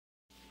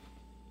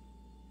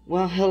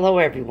Well, hello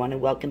everyone,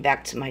 and welcome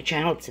back to my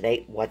channel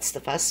today. What's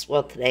the fuss?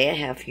 Well, today I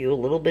have for you a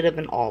little bit of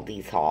an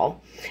Aldi's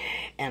haul,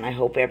 and I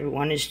hope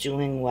everyone is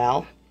doing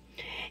well.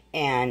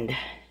 And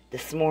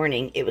this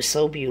morning, it was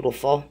so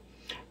beautiful.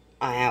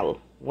 I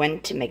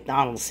went to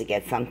McDonald's to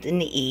get something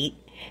to eat,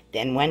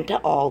 then went to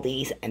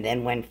Aldi's, and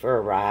then went for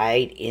a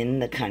ride in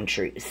the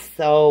country. It was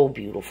so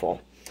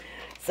beautiful.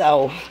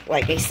 So,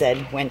 like I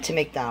said, went to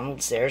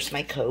McDonald's. There's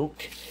my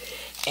Coke,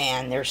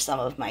 and there's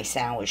some of my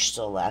sandwich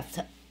still left.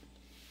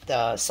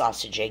 The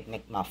sausage egg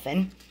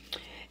McMuffin.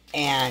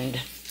 And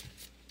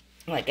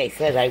like I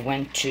said, I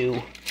went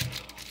to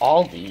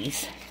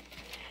Aldi's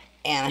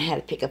and I had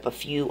to pick up a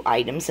few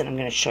items, and I'm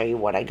going to show you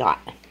what I got.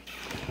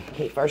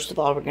 Okay, first of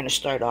all, we're going to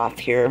start off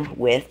here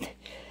with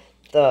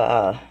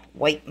the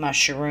white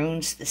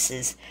mushrooms. This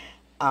is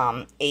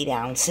 8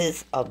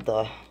 ounces of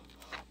the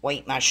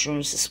white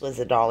mushrooms. This was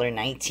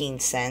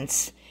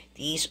 $1.19.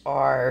 These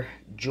are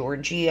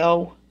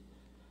Giorgio,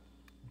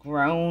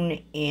 grown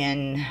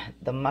in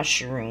the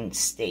mushroom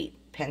state,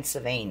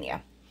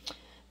 Pennsylvania.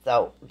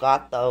 So,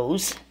 got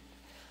those,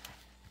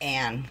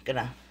 and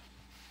gonna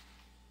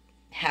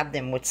have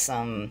them with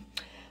some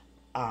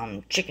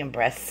chicken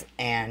breasts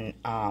and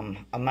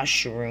a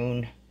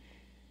mushroom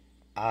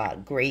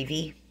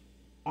gravy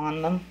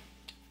on them.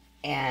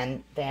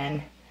 And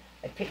then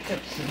I picked up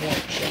some more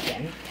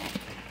chicken,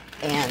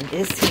 and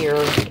this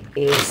here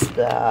is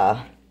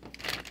the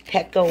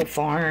Petco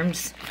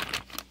Farms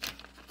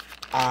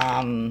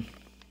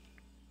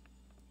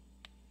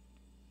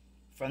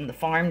from the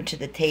farm to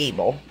the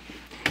table.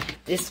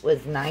 This was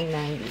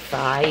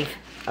 $9.95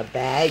 a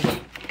bag,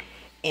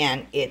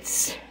 and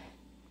it's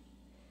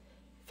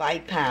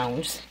 5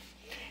 pounds.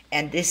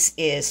 And this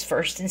is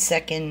first and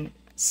second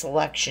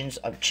selections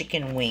of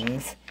chicken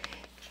wings.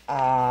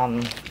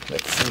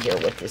 Let's see here,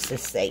 what does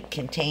this say?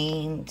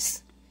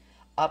 Contains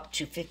up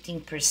to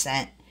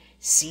 15%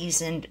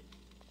 seasoned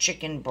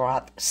chicken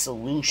broth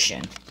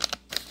solution.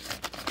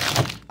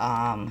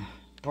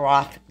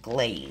 Broth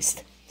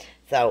glazed.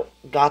 So,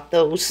 got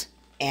those,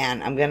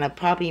 and I'm gonna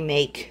probably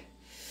make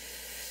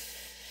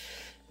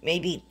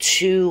maybe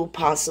 2,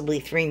 possibly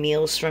 3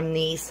 meals from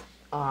these.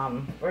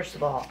 First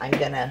of all, I'm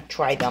gonna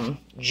try them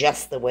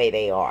just the way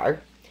they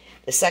are.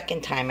 The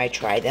second time I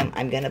try them,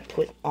 I'm gonna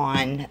put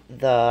on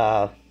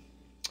the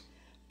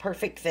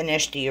Perfect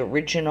Finish, the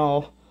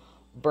original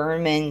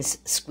Berman's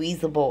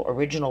squeezable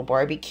original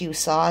barbecue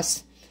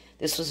sauce.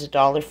 This was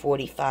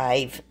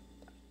 $1.45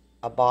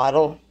 a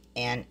bottle,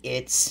 and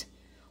it's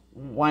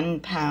 1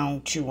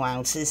 pound 2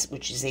 ounces,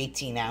 which is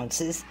 18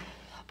 ounces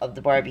of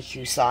the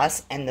barbecue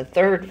sauce. And the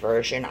third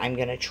version I'm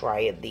going to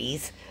try of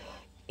these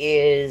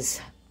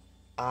is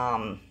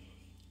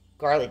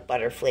garlic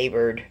butter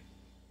flavored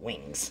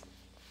wings.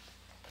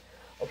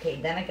 Okay,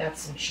 then I got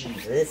some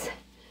cheeses,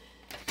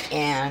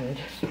 and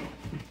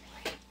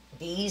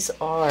these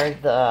are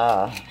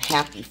the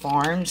Happy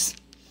Farms.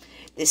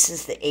 This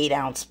is the 8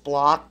 ounce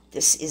block.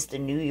 This is the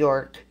New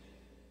York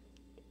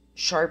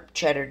sharp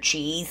cheddar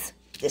cheese.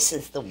 This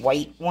is the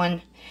white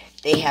one.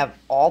 They have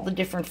all the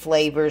different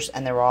flavors,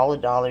 and they're all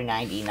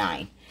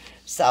 $1.99.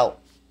 So,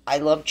 I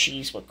love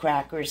cheese with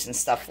crackers and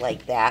stuff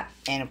like that.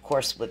 And, of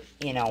course, with,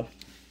 you know,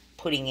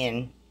 putting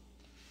in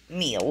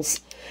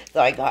meals.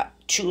 So, I got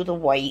 2 of the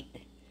white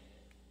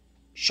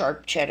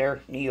sharp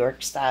cheddar New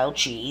York style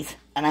cheese.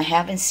 And I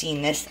haven't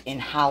seen this in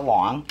how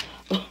long?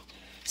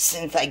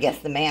 Since, I guess,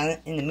 the man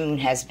in the moon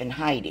has been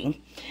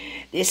hiding.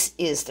 This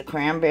is the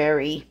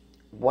cranberry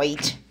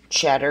white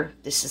cheddar.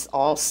 This is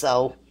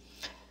also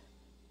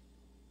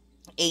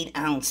 8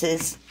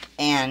 ounces,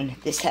 and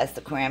this has the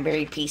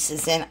cranberry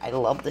pieces in. I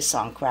love this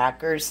on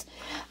crackers.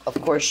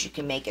 Of course, you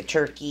can make a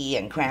turkey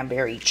and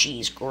cranberry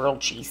cheese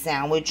grilled cheese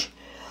sandwich.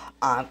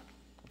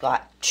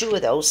 Got 2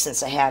 of those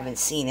since I haven't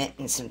seen it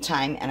in some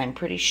time, and I'm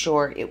pretty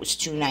sure it was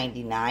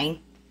 $2.99.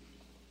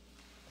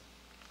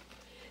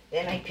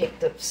 Then I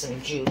picked up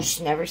some juice.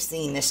 Never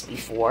seen this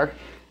before.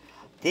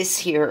 This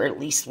here, or at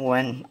least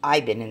when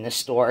I've been in the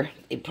store,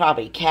 they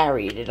probably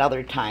carry it at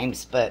other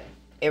times, but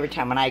every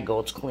time when I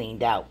go, it's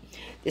cleaned out.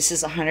 This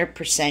is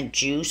 100%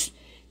 juice.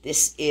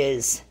 This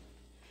is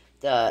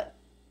the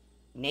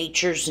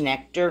Nature's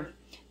Nectar.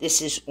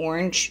 This is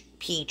orange,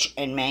 peach,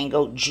 and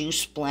mango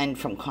juice blend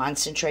from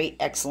concentrate.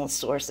 Excellent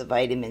source of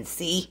vitamin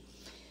C.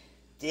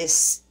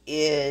 This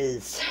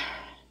is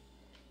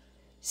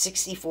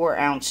 64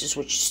 ounces,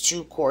 which is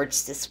 2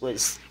 quarts. This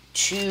was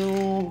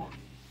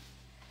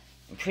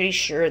I'm pretty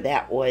sure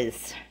that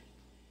was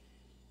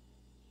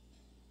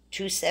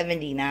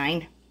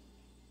 $2.79.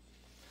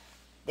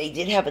 They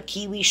did have a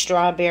kiwi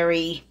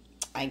strawberry.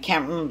 I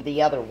can't remember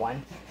the other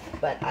one,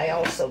 but I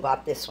also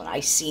got this one.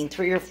 I've seen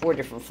 3 or 4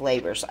 different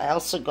flavors. I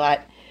also got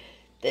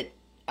the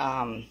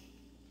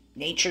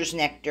Nature's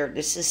Nectar.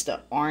 This is the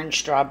orange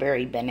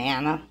strawberry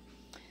banana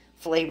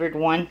flavored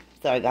one.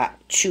 So I got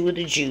 2 of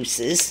the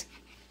juices.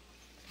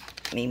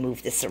 Let me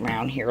move this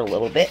around here a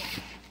little bit.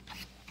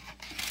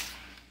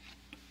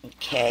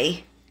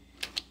 Okay,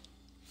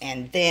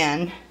 and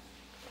then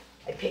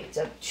I picked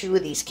up 2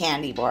 of these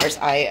candy bars.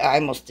 I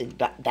almost did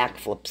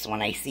backflips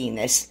when I seen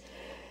this.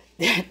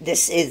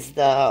 This is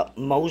the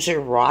Moser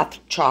Roth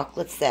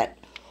chocolates that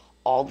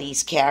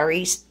Aldi's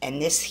carries.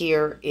 And this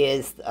here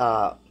is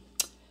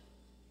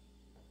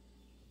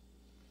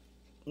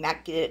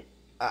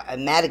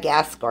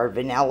Madagascar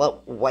vanilla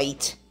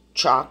white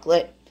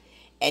chocolate.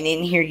 And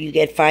in here you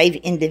get 5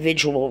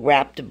 individual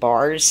wrapped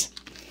bars.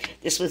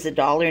 This was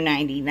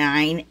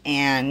 $1.99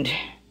 and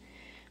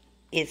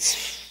it's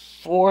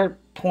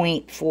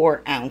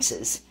 4.4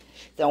 ounces.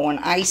 So when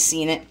I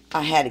seen it,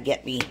 I had to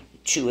get me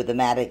 2 of the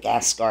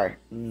Madagascar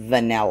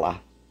vanilla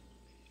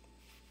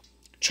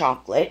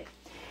chocolate.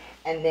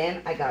 And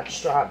then I got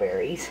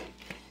strawberries.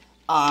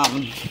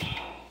 The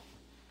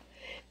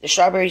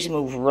strawberries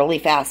move really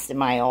fast in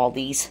my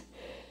Aldi's.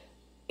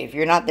 If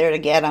you're not there to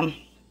get them,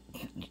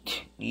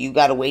 you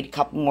got to wait a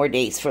couple more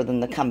days for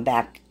them to come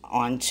back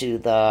onto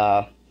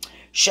the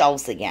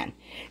shelves again.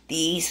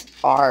 These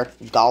are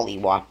Golly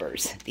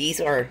Whoppers. These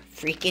are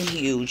freaking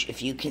huge.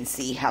 If you can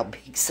see how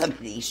big some of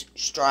these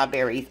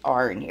strawberries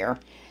are in here.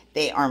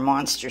 They are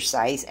monster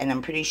size, and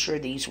I'm pretty sure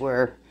these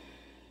were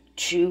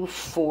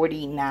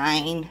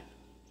 $2.49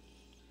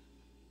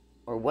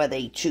 or were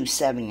they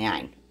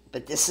 $2.79?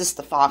 But this is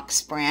the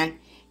Fox brand,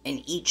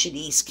 and each of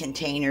these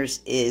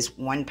containers is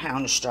 1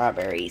 pound of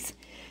strawberries.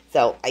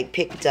 So I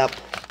picked up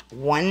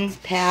 1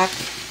 pack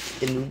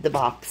to move the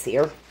box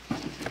here.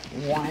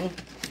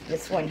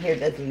 This one here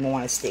doesn't even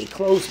want to stay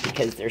closed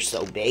because they're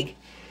so big.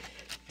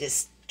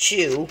 This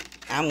 2,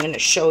 I'm going to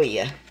show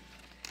you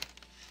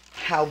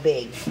how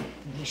big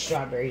these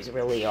strawberries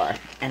really are.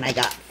 And I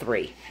got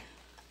 3.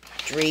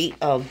 3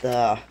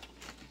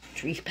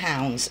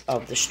 pounds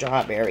of the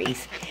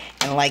strawberries.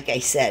 And like I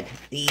said,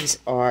 these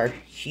are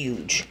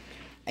huge.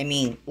 I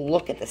mean,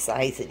 look at the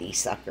size of these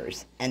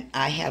suckers. And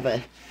I have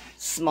a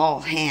small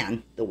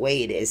hand the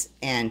way it is,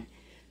 and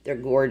they're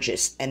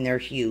gorgeous and they're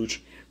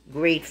huge.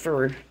 Great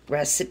for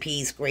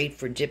recipes, great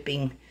for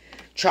dipping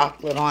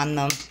chocolate on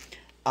them.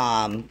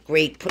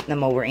 Great putting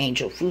them over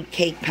angel food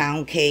cake,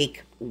 pound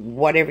cake,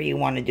 whatever you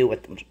want to do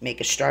with them. Make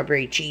a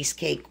strawberry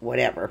cheesecake,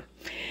 whatever.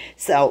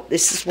 So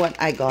this is what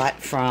I got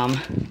from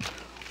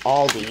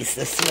Aldi's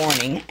this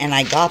morning, and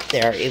I got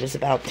there, it was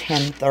about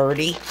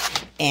 10:30,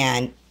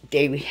 and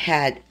they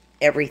had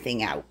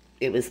everything out.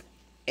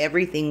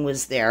 Everything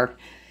was there,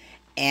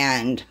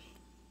 and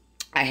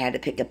I had to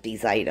pick up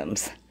these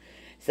items.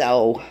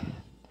 So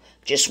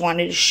just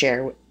wanted to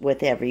share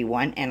with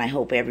everyone, and I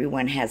hope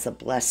everyone has a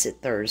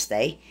blessed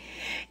Thursday.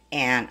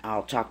 And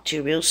I'll talk to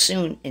you real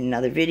soon in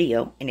another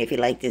video. And if you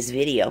like this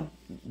video,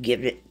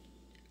 give it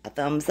a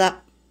thumbs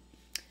up.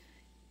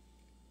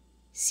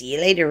 See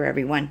you later,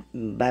 everyone.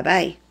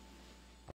 Bye-bye.